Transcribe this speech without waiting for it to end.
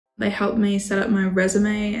They helped me set up my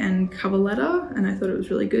resume and cover letter, and I thought it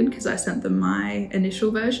was really good because I sent them my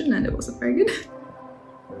initial version and it wasn't very good.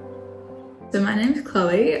 So my name's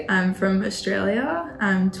Chloe, I'm from Australia,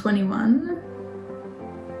 I'm 21.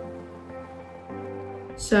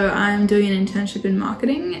 So I'm doing an internship in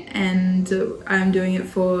marketing, and I'm doing it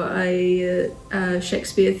for a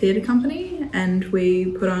Shakespeare theatre company, and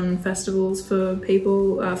we put on festivals for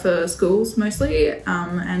people, for schools mostly,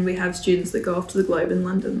 and we have students that go off to the Globe in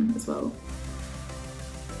London as well.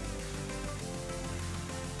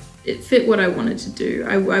 It fit what I wanted to do.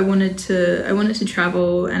 I wanted to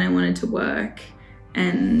travel and I wanted to work,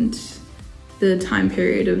 and the time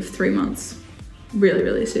period of 3 months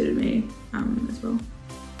really suited me as well.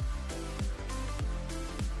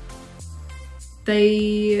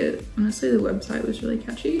 Honestly, the website was really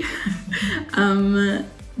catchy.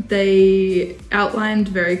 They outlined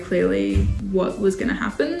very clearly what was going to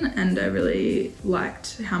happen, and I really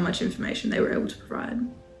liked how much information they were able to provide.